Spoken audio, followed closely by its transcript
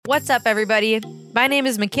What's up, everybody? My name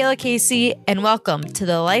is Michaela Casey, and welcome to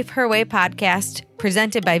the Life Her Way podcast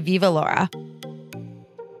presented by Viva Laura.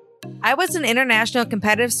 I was an international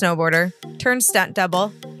competitive snowboarder, turned stunt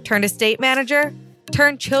double, turned estate manager,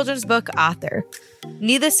 turned children's book author.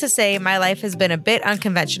 Needless to say, my life has been a bit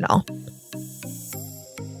unconventional.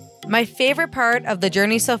 My favorite part of the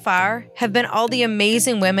journey so far have been all the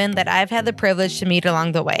amazing women that I've had the privilege to meet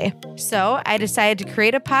along the way. So I decided to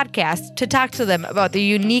create a podcast to talk to them about their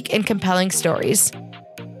unique and compelling stories.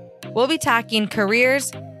 We'll be talking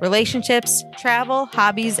careers, relationships, travel,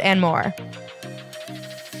 hobbies, and more.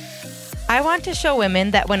 I want to show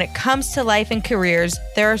women that when it comes to life and careers,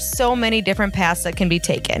 there are so many different paths that can be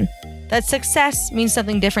taken. That success means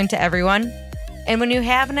something different to everyone. And when you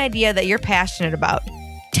have an idea that you're passionate about,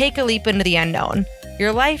 take a leap into the unknown.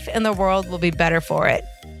 Your life and the world will be better for it.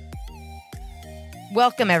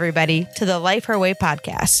 Welcome, everybody, to the Life Her Way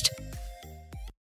podcast.